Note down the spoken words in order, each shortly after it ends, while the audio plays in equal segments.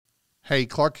Hey,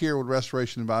 Clark here with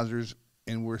Restoration Advisors,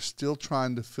 and we're still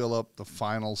trying to fill up the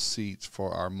final seats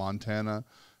for our Montana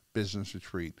business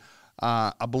retreat.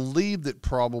 I believe that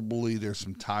probably there's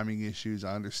some timing issues.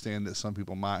 I understand that some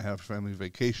people might have family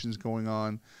vacations going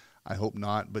on. I hope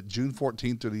not. But June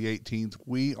 14th through the 18th,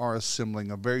 we are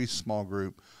assembling a very small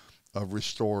group of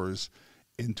restorers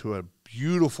into a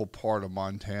beautiful part of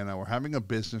Montana. We're having a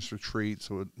business retreat.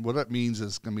 So what that means is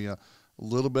it's going to be a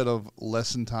little bit of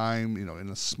lesson time, in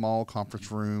a small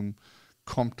conference room,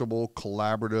 comfortable,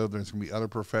 collaborative. There's going to be other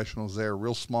professionals there, a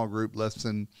real small group,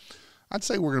 I'd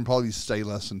say we're going to probably stay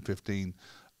less than 15.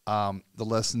 The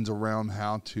lessons around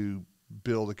how to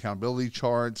build accountability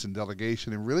charts and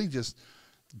delegation, and really just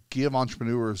give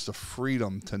entrepreneurs the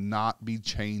freedom to not be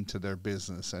chained to their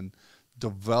business and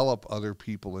develop other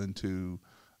people into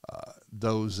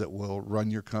those that will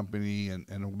run your company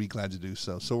and will be glad to do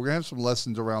so. So we're going to have some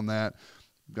lessons around that.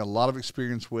 We've got a lot of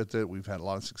experience with it. We've had a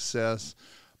lot of success.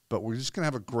 But we're just going to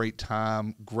have a great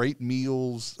time, great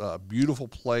meals, beautiful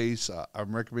place.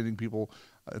 I'm recommending people,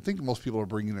 I think most people are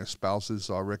bringing their spouses,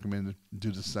 so I recommend to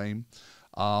do the same.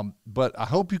 But I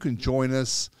hope you can join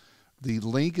us. The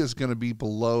link is going to be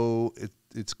below.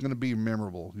 It's going to be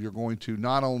memorable. You're going to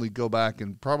not only go back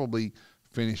and probably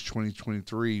finish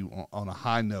 2023 on a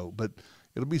high note, but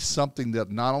it'll be something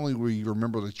that not only will you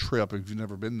remember the trip if you've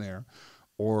never been there,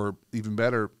 or even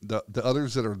better, the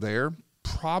others that are there,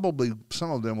 probably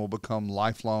some of them will become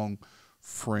lifelong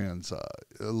friends.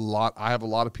 I have a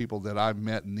lot of people that I've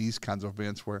met in these kinds of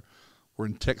events where we're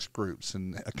in text groups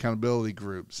and accountability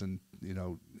groups and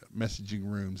messaging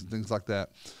rooms and things like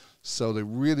that. So they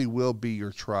really will be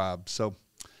your tribe. So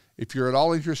if you're at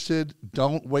all interested,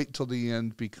 don't wait till the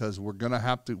end, because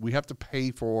we have to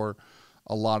pay for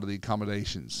a lot of the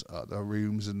accommodations, the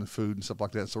rooms and the food and stuff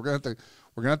like that. So we're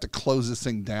gonna have to close this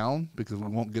thing down because we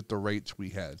won't get the rates we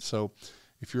had. So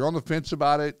if you're on the fence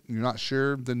about it, you're not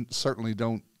sure, then certainly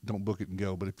don't book it and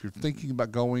go. But if you're thinking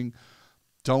about going,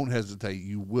 don't hesitate.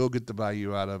 You will get the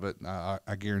value out of it.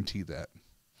 I guarantee that.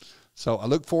 So I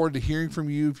look forward to hearing from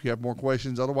you if you have more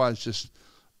questions. Otherwise, just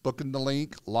book in the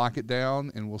link, lock it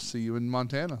down, and we'll see you in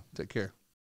Montana. Take care.